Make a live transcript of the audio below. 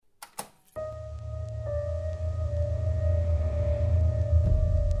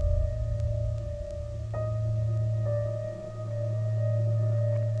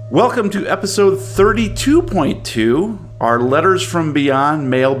Welcome to episode 32.2, our Letters from Beyond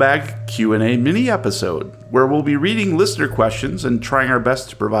Mailbag Q&A mini-episode, where we'll be reading listener questions and trying our best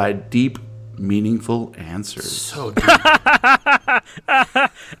to provide deep, meaningful answers. So deep.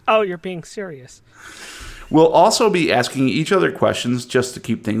 Oh, you're being serious. We'll also be asking each other questions just to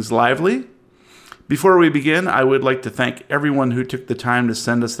keep things lively. Before we begin, I would like to thank everyone who took the time to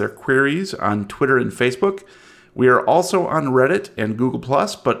send us their queries on Twitter and Facebook. We are also on Reddit and Google+,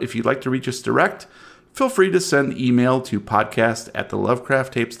 but if you'd like to reach us direct, feel free to send email to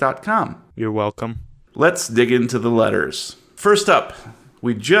podcast@thelovecrafttapes.com. You're welcome. Let's dig into the letters. First up,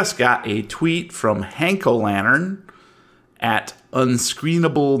 we just got a tweet from Hank-O-Lantern at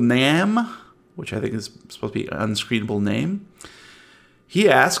unscreenablenam, which I think is supposed to be unscreenable name. He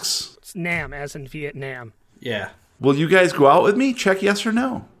asks, It's Nam, as in Vietnam. Yeah. will you guys go out with me? Check yes or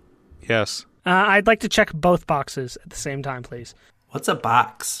no. Yes. I'd like to check both boxes at the same time, please. What's a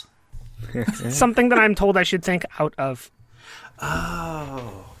box? Something that I'm told I should think out of.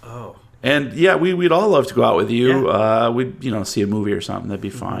 Oh. And yeah, we'd all love to go out with you. Yeah. We'd see a movie or something. That'd be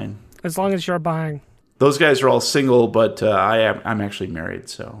fine. As long as you're buying. Those guys are all single, but I'm actually married,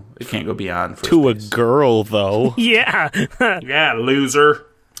 so it can't go beyond first To base. a girl, though. Yeah. Yeah, loser.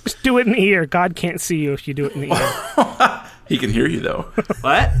 Just do it in the ear. God can't see you if you do it in the ear. He can hear you, though.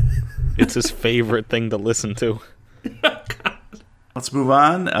 What? It's his favorite thing to listen to. Let's move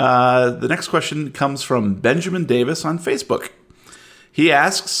on. The next question comes from Benjamin Davis on Facebook. He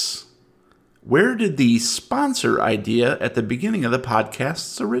asks, where did the sponsor idea at the beginning of the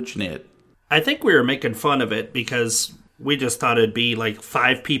podcasts originate? I think we were making fun of it because we just thought it'd be like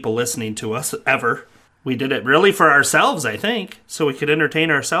 5 people listening to us ever. We did it really for ourselves, I think, so we could entertain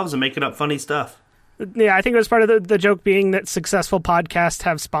ourselves and making up funny stuff. Yeah, I think it was part of the joke being that successful podcasts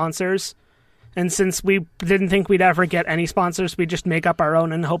have sponsors. And since we didn't think we'd ever get any sponsors, we just make up our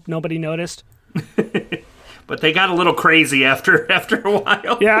own and hope nobody noticed. But they got a little crazy after a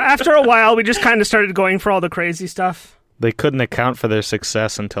while. Yeah, after a while, we just kind of started going for all the crazy stuff. They couldn't account for their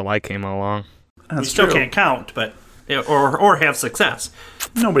success until I came along. We still can't count, but or have success.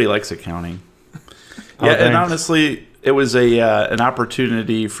 Nobody likes accounting. Yeah, and honestly, it was an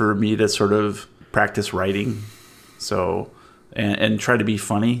opportunity for me to sort of practice writing, and try to be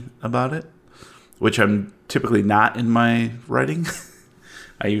funny about it, which I'm typically not in my writing.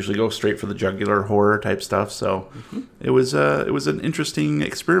 I usually go straight for the jugular horror type stuff. So it was an interesting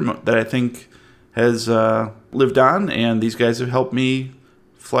experiment that I think has lived on, and these guys have helped me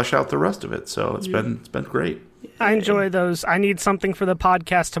flesh out the rest of it. So it's been great. I enjoy those. I need something for the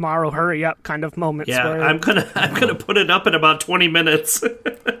podcast tomorrow. Hurry up, kind of moments. Yeah, where I'm gonna put it up in about 20 minutes.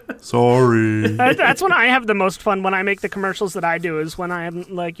 Sorry. That's when I have the most fun when I make the commercials that I do. Is when I'm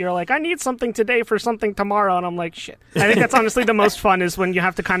like, you're like, I need something today for something tomorrow, and I'm like, shit. I think that's honestly the most fun is when you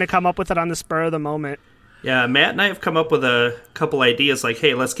have to kind of come up with it on the spur of the moment. Yeah, Matt and I have come up with a couple ideas. Like,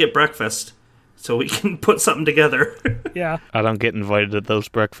 hey, let's get breakfast so we can put something together. Yeah. I don't get invited to those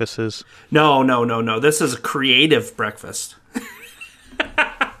breakfasts. No. This is a creative breakfast.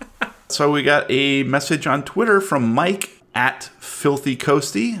 So we got a message on Twitter from Mike at Filthy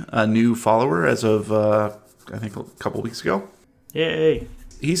Coasty, a new follower as of, I think, a couple weeks ago. Yay.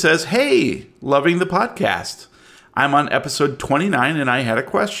 He says, hey, loving the podcast. I'm on episode 29 and I had a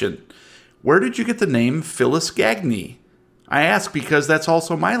question. Where did you get the name Phyllis Gagney? I ask because that's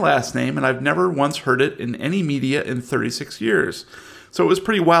also my last name and I've never once heard it in any media in 36 years. So it was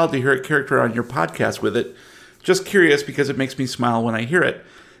pretty wild to hear a character on your podcast with it. Just curious because it makes me smile when I hear it.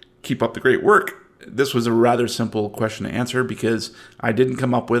 Keep up the great work. This was a rather simple question to answer because I didn't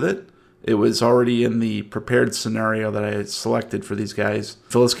come up with it. It was already in the prepared scenario that I had selected for these guys.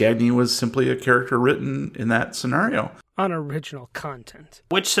 Phyllis Gagney was simply a character written in that scenario. Unoriginal content.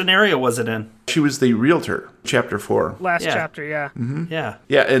 Which scenario was it in? She was the realtor, chapter 4. Last chapter, yeah. Mm-hmm. Yeah.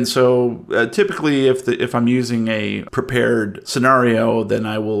 Yeah, and so typically if I'm using a prepared scenario, then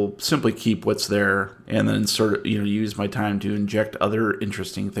I will simply keep what's there and then sort of use my time to inject other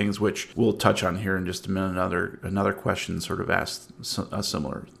interesting things, which we'll touch on here in just a minute. Another question sort of asked a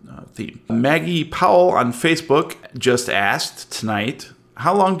similar theme. Maggie Powell on Facebook just asked tonight,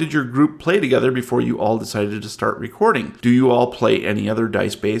 how long did your group play together before you all decided to start recording? Do you all play any other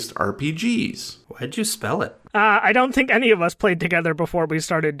dice-based RPGs? Why'd you spell it? I don't think any of us played together before we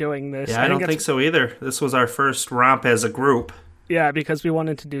started doing this. Yeah, I don't think so either. This was our first romp as a group. Yeah, because we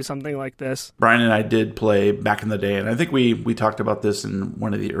wanted to do something like this. Brian and I did play back in the day, and I think we talked about this in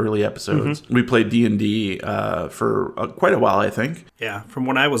one of the early episodes. We played D&D for quite a while, I think. Yeah, from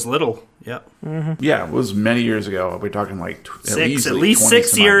when I was little. Yeah. Yeah, it was many years ago. We're talking like at least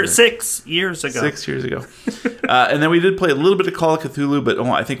 6 years. 6 years ago. 6 years ago. And then we did play a little bit of Call of Cthulhu, but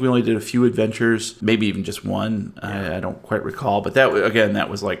I think we only did a few adventures, maybe even just one. I don't quite recall, but that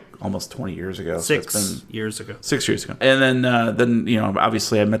was like almost 20 years ago. 6 years ago. 6 years ago. And then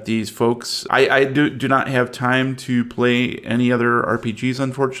obviously I met these folks. I do not have time to play any other RPGs,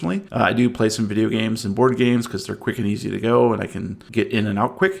 unfortunately. I do play some video games and board games because they're quick and easy to go, and I can get in and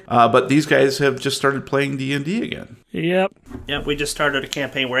out quick. But these guys have just started playing D&D again. Yep. Yep, we just started a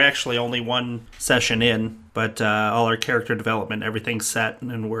campaign. We're actually only one session in, but all our character development, everything's set,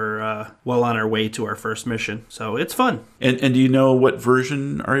 and we're well on our way to our first mission. So it's fun. And do you know what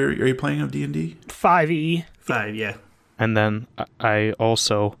version are you playing of D&D? 5e. 5, yeah. And then I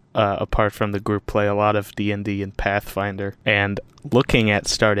also, apart from the group, play a lot of D&D and Pathfinder, and looking at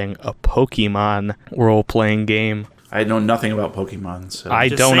starting a Pokemon role-playing game. I know nothing about Pokemon, so I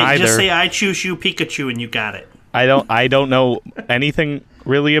don't either. Just say I choose you, Pikachu, and you got it. I don't know anything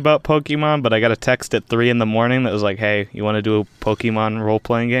really about Pokemon, but I got a text at 3 a.m. that was like, "Hey, you want to do a Pokemon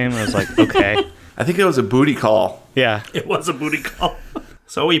role-playing game?" And I was like, "Okay." I think it was a booty call. Yeah. It was a booty call.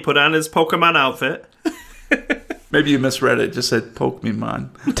 So he put on his Pokemon outfit. Maybe you misread it. It just said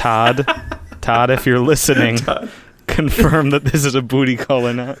Pokemon. Todd, if you're listening, confirm that this is a booty call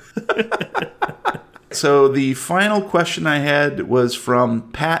or not. So the final question I had was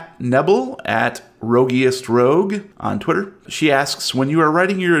from Pat Nebel at Roguiest Rogue on Twitter. She asks, when you are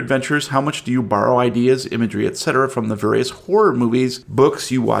writing your adventures, how much do you borrow ideas, imagery, etc. from the various horror movies, books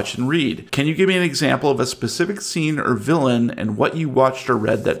you watch and read? Can you give me an example of a specific scene or villain and what you watched or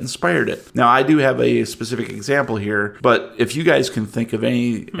read that inspired it? Now, I do have a specific example here, but if you guys can think of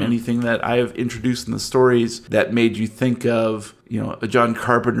anything that I have introduced in the stories that made you think of, a John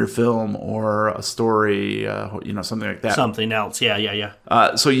Carpenter film or a story, something like that. Something else, yeah.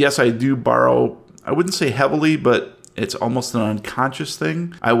 So yes, I do borrow, I wouldn't say heavily, but it's almost an unconscious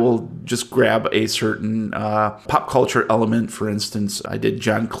thing. I will just grab a certain pop culture element. For instance, I did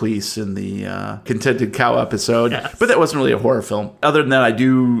John Cleese in the Contented Cow episode, yes. But that wasn't really a horror film. Other than that, I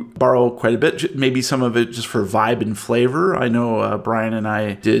do borrow quite a bit, maybe some of it just for vibe and flavor. I know Brian and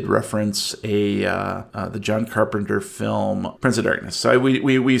I did reference the John Carpenter film Prince of Darkness, so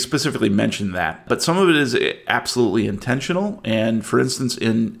we specifically mentioned that. But some of it is absolutely intentional, and for instance,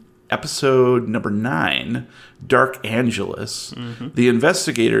 in episode number 9, Dark Angelus, the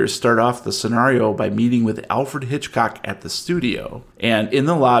investigators start off the scenario by meeting with Alfred Hitchcock at the studio. And in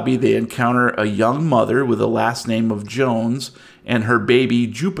the lobby, they encounter a young mother with the last name of Jones and her baby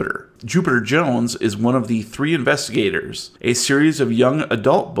Jupiter. Jupiter Jones is one of the 3 investigators, a series of young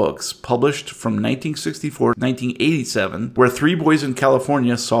adult books published from 1964 to 1987, where 3 boys in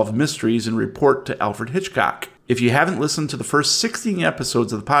California solve mysteries and report to Alfred Hitchcock. If you haven't listened to the first 16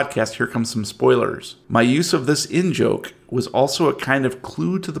 episodes of the podcast, here comes some spoilers. My use of this in-joke was also a kind of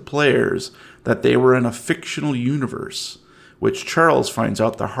clue to the players that they were in a fictional universe, which Charles finds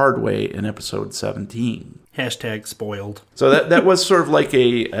out the hard way in episode 17. Hashtag spoiled. So that was sort of like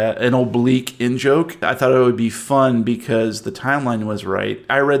an oblique in-joke. I thought it would be fun because the timeline was right.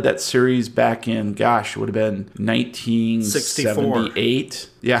 I read that series back in, it would have been 1978.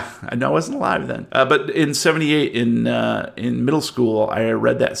 Yeah, I know I wasn't alive then. But in 78, in middle school, I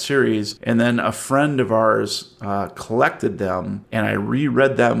read that series, and then a friend of ours collected them, and I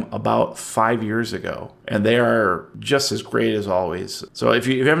reread them about 5 years ago. And they are just as great as always. So if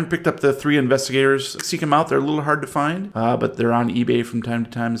you haven't picked up the 3 investigators, seek them out. They're a little hard to find, but they're on eBay from time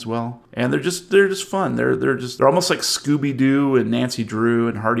to time as well. And they're just fun. They're almost like Scooby-Doo and Nancy Drew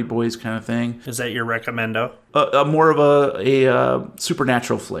and Hardy Boys kind of thing. Is that your recommendo? More of a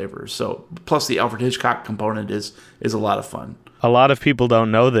supernatural flavor. So plus the Alfred Hitchcock component is a lot of fun. A lot of people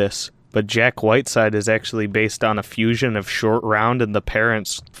don't know this, but Jack Whiteside is actually based on a fusion of Short Round and the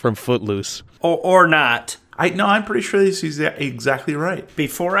parents from Footloose. Or not. I'm pretty sure he's exactly right.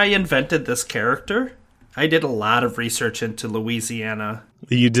 Before I invented this character, I did a lot of research into Louisiana.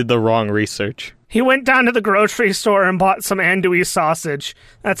 You did the wrong research. He went down to the grocery store and bought some andouille sausage.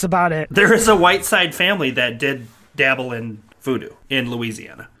 That's about it. There is a Whiteside family that did dabble in voodoo in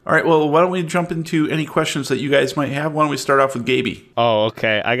Louisiana. All right, well, why don't we jump into any questions that you guys might have? Why don't we start off with Gaby? Oh,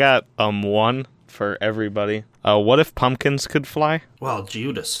 okay. I got one for everybody. What if pumpkins could fly? Well,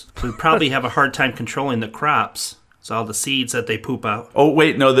 Judas. We'd probably have a hard time controlling the crops. It's all the seeds that they poop out. Oh,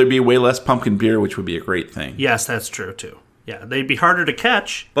 wait, no, there'd be way less pumpkin beer, which would be a great thing. Yes, that's true, too. Yeah, they'd be harder to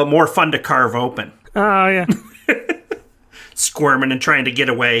catch, but more fun to carve open. Oh, yeah. squirming and trying to get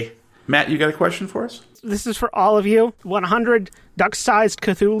away. Matt, you got a question for us? This is for all of you. 100 duck-sized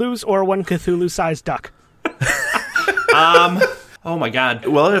Cthulhus or one Cthulhu-sized duck? Oh my God.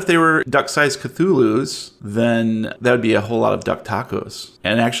 Well, if they were duck-sized Cthulhus, then that would be a whole lot of duck tacos.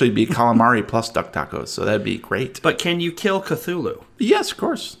 And actually be calamari plus duck tacos, so that'd be great. But can you kill Cthulhu? Yes, of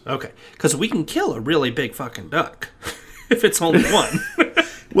course. Okay. Because we can kill a really big fucking duck if it's only one.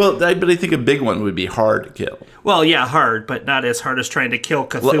 Well, but I think a big one would be hard to kill. Well, yeah, hard, but not as hard as trying to kill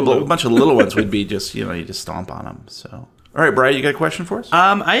Cthulhu. A bunch of little ones would be just, you just stomp on them. So, all right, Brian, you got a question for us?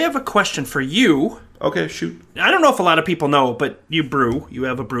 I have a question for you. Okay, shoot. I don't know if a lot of people know, but you brew. You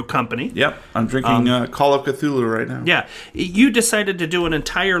have a brew company. Yep, I'm drinking Call of Cthulhu right now. Yeah. You decided to do an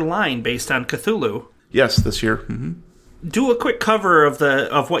entire line based on Cthulhu. Yes, this year. Mm-hmm. Do a quick cover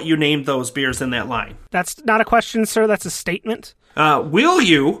of what you named those beers in that line. That's not a question, sir. That's a statement. Will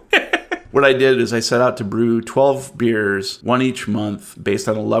you? What I did is I set out to brew 12 beers, one each month, based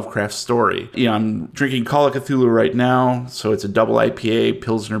on a Lovecraft story. I'm drinking Call of Cthulhu right now, so it's a double IPA,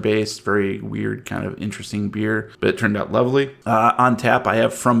 Pilsner-based, very weird, kind of interesting beer, but it turned out lovely. On tap, I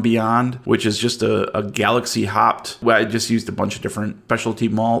have From Beyond, which is just a galaxy hopped. Well, I just used a bunch of different specialty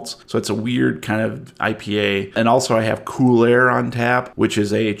malts, so it's a weird kind of IPA. And also I have Cool Air on tap, which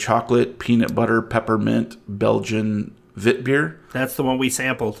is a chocolate, peanut butter, peppermint, Belgian Vit beer. That's the one we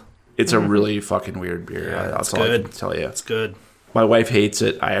sampled. It's a really fucking weird beer. Yeah, That's all I can tell you. It's good. My wife hates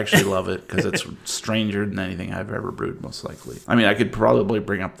it. I actually love it because it's stranger than anything I've ever brewed, most likely. I mean, I could probably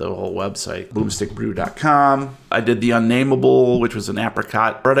bring up the whole website, boomstickbrew.com. I did the Unnameable, which was an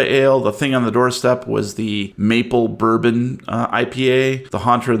apricot Bretta ale. The Thing on the Doorstep was the maple bourbon IPA. The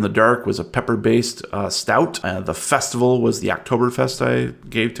Haunter in the Dark was a pepper-based stout. The Festival was the Oktoberfest I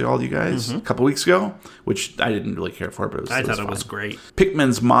gave to all you guys a couple weeks ago, which I didn't really care for, but I thought it was great.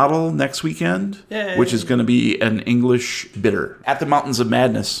 Pickman's Model next weekend, which is going to be an English bitter. At the Mountains of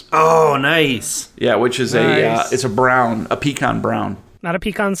Madness. Oh, nice. Yeah, which is it's a pecan brown. Not a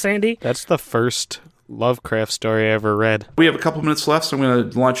pecan sandy? That's the first Lovecraft story I ever read. We have a couple minutes left, so I'm going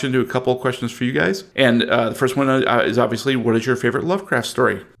to launch into a couple of questions for you guys. And the first one is obviously, what is your favorite Lovecraft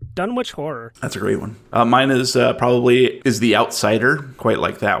story? Dunwich Horror. That's a great one. Mine is probably The Outsider. Quite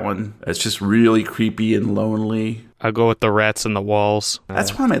like that one. It's just really creepy and lonely. I'll go with The Rats in the Walls.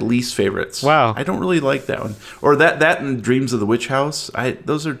 That's one of my least favorites. Wow. I don't really like that one. Or that and Dreams of the Witch House.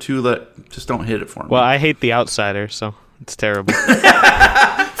 Those are two that just don't hit it for me. Well, I hate The Outsider, so it's terrible.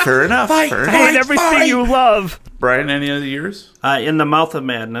 Fair enough. Fair enough. Hate everything you love. Brian, any of yours? In the Mouth of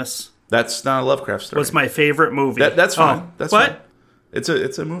Madness. That's not a Lovecraft story. Was my favorite movie. That's fine. Oh, That's what? fine.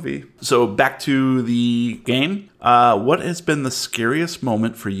 It's a movie. So back to the game. What has been the scariest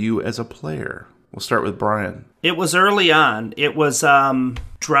moment for you as a player? We'll start with Brian. It was early on. It was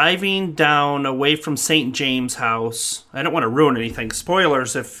driving down away from St. James House. I don't want to ruin anything.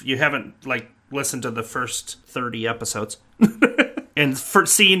 Spoilers if you haven't listened to the first 30 episodes. And for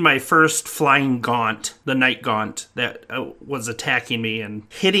seeing my first flying gaunt, the night gaunt that was attacking me and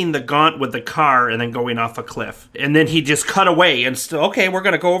hitting the gaunt with the car and then going off a cliff. And then he just cut away and still, okay, we're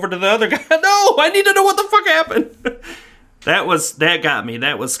going to go over to the other guy. No, I need to know what the fuck happened. That got me.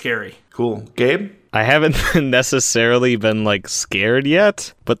 That was scary. Cool. Gabe? I haven't necessarily been scared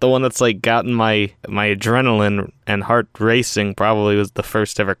yet, but the one that's gotten my adrenaline and heart racing probably was the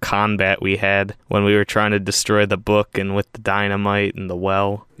first ever combat we had when we were trying to destroy the book and with the dynamite and the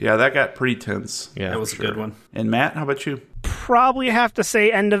well. Yeah, that got pretty tense. Yeah, that was a good one. And Matt, how about you? Probably have to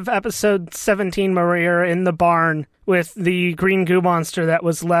say end of episode 17, Maria, in the barn with the green goo monster that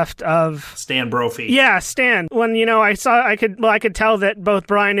was left of Stan Brophy. Yeah, Stan. When I could tell that both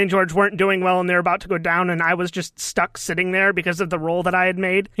Brian and George weren't doing well and they're about to go down, and I was just stuck sitting there because of the roll that I had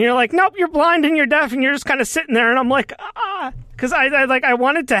made. And you're like, nope, you're blind and you're deaf, and you're just kind of sitting there, and I'm like, because I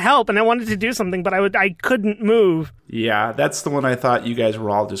wanted to help and I wanted to do something, but I couldn't move. Yeah, that's the one I thought you guys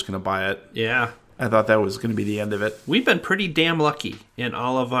were all just going to buy it. Yeah. I thought that was going to be the end of it. We've been pretty damn lucky in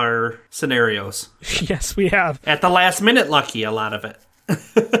all of our scenarios. Yes, we have. At the last minute lucky, a lot of it.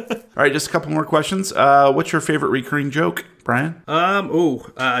 All right, just a couple more questions. What's your favorite recurring joke, Brian?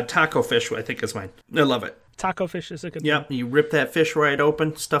 Taco fish, I think is mine. I love it. Taco fish is a good Yep, you rip that fish right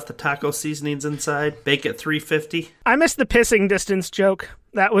open, stuff the taco seasonings inside, bake it 350. I missed the pissing distance joke.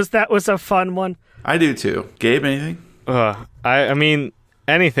 That was a fun one. I do too. Gabe, anything? I mean,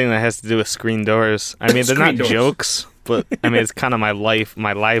 anything that has to do with screen doors. I mean, they're not jokes, but I mean, it's kind of my life,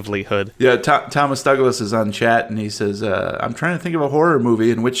 my livelihood. Yeah, Thomas Douglas is on chat, and he says, I'm trying to think of a horror movie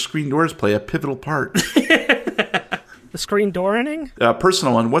in which screen doors play a pivotal part. The screen door inning?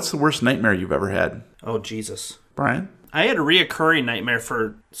 Personal one, what's the worst nightmare you've ever had? Oh, Jesus. Brian? I had a reoccurring nightmare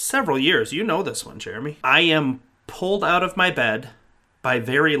for several years. You know this one, Jeremy. I am pulled out of my bed by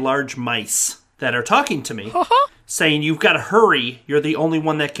very large mice that are talking to me, saying, "You've got to hurry. You're the only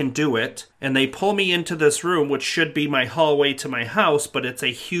one that can do it." And they pull me into this room, which should be my hallway to my house, but it's a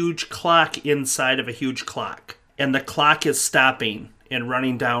huge clock inside of a huge clock. And the clock is stopping and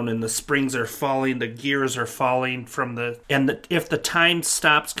running down, and the springs are falling, the gears are falling from the... And if the time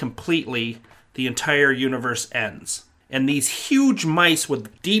stops completely, the entire universe ends. And these huge mice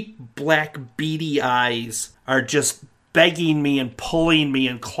with deep black beady eyes are just begging me and pulling me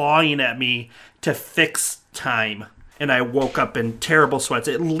and clawing at me to fix time. And I woke up in terrible sweats.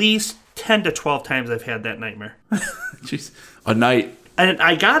 At least 10 to 12 times I've had that nightmare. Jeez. A night. And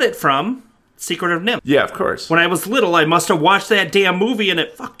I got it from Secret of NIMH. Yeah, of course. When I was little, I must have watched that damn movie and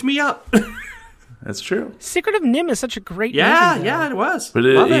it fucked me up. That's true. Secret of NIMH is such a great movie. Yeah, it was. But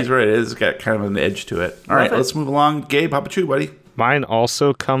he's right. It's got kind of an edge to it. All right, let's move along. Gabe, how about you, buddy? Mine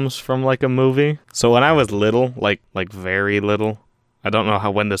also comes from like a movie. So when I was little, like very little, I don't know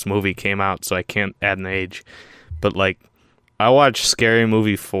when this movie came out, so I can't add an age. But like, I watched Scary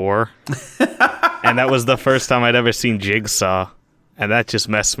Movie 4, and that was the first time I'd ever seen Jigsaw, and that just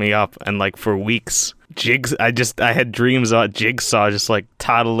messed me up. And like for weeks, I had dreams about Jigsaw just like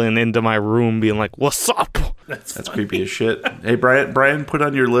toddling into my room, being like, "What's up?" That's creepy as shit. Hey, Brian, put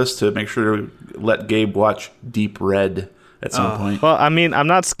on your list to make sure to let Gabe watch Deep Red at some point. Well, I mean, I'm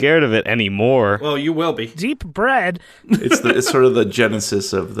not scared of it anymore. Well, you will be. Deep Bread. It's sort of the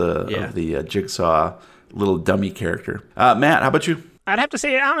genesis of the Jigsaw little dummy character. Matt, how about you? I'd have to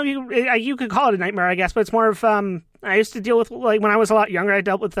say, I don't know if you could call it a nightmare, I guess, but it's more of, I used to deal with, like, when I was a lot younger, I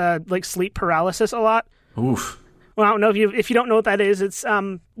dealt with, like, sleep paralysis a lot. Oof. Well, I don't know if you don't know what that is. It's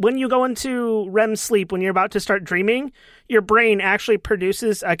when you go into REM sleep, when you're about to start dreaming, your brain actually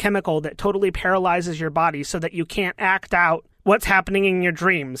produces a chemical that totally paralyzes your body so that you can't act out what's happening in your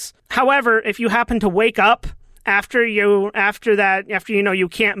dreams. However, if you happen to wake up after you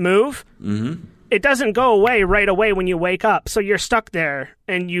can't move, it doesn't go away right away when you wake up. So you're stuck there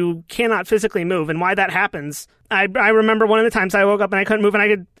and you cannot physically move. And why that happens, I remember one of the times I woke up and I couldn't move,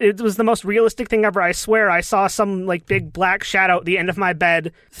 and it was the most realistic thing ever. I swear I saw some like big black shadow at the end of my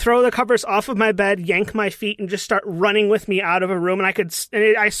bed, throw the covers off of my bed, yank my feet, and just start running with me out of a room.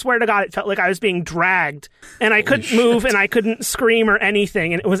 And I swear to God, it felt like I was being dragged, and I couldn't move and I couldn't scream or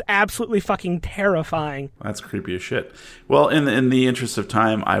anything. And it was absolutely fucking terrifying. That's creepy as shit. Well, in the interest of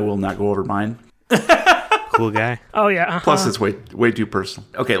time, I will not go over mine. Cool guy. Oh yeah. Plus, it's way too personal.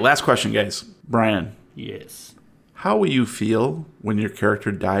 Okay, last question, guys. Brian. Yes. How will you feel when your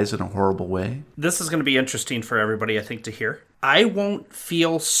character dies in a horrible way? This is going to be interesting for everybody, I think, to hear. I won't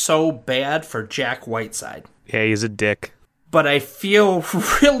feel so bad for Jack Whiteside. Yeah, he's a dick. But I feel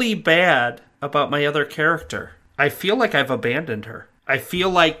really bad about my other character. I feel like I've abandoned her. I feel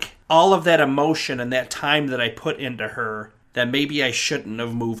like all of that emotion and that time that I put into her, that maybe I shouldn't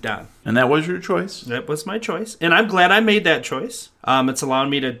have moved on. And that was your choice? That was my choice. And I'm glad I made that choice. It's allowing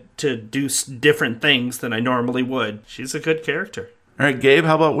me to do different things than I normally would. She's a good character. All right, Gabe,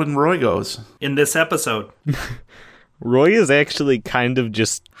 how about when Roy goes? In this episode. Roy is actually kind of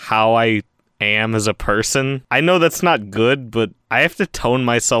just how I am as a person. I know that's not good, but I have to tone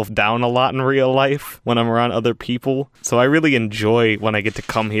myself down a lot in real life when I'm around other people. So I really enjoy when I get to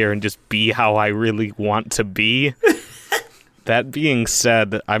come here and just be how I really want to be. That being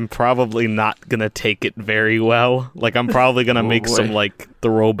said, I'm probably not going to take it very well. Like, I'm probably going to make some, like,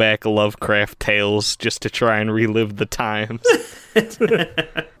 throwback Lovecraft tales just to try and relive the times.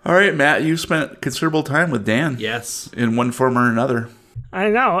 All right, Matt, you spent considerable time with Dan. Yes. In one form or another. I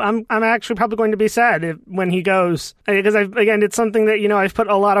know. I'm actually probably going to be sad when he goes, because it's something that I've put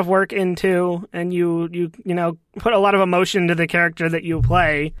a lot of work into, and you put a lot of emotion into the character that you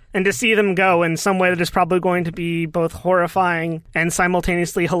play, and to see them go in some way that is probably going to be both horrifying and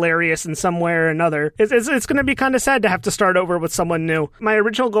simultaneously hilarious in some way or another. It's going to be kind of sad to have to start over with someone new. My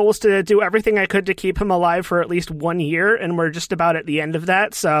original goal was to do everything I could to keep him alive for at least 1 year, and we're just about at the end of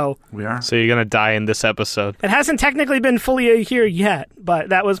that. So we are. So you're going to die in this episode. It hasn't technically been fully a year yet, but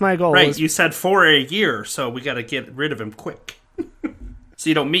that was my goal. Right, you said for a year, so we got to get rid of him quick. So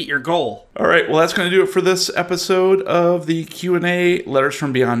you don't meet your goal. All right, well, that's going to do it for this episode of the Q&A Letters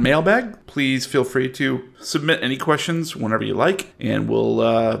from Beyond Mailbag. Please feel free to submit any questions whenever you like, and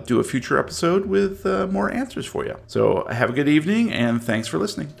we'll do a future episode with more answers for you. So have a good evening, and thanks for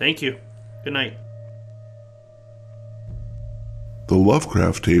listening. Thank you. Good night. The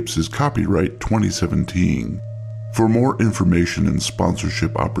Lovecraft Tapes is copyright 2017. For more information and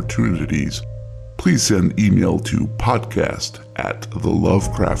sponsorship opportunities, please send email to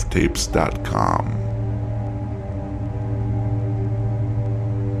podcast@thelovecrafttapes.com.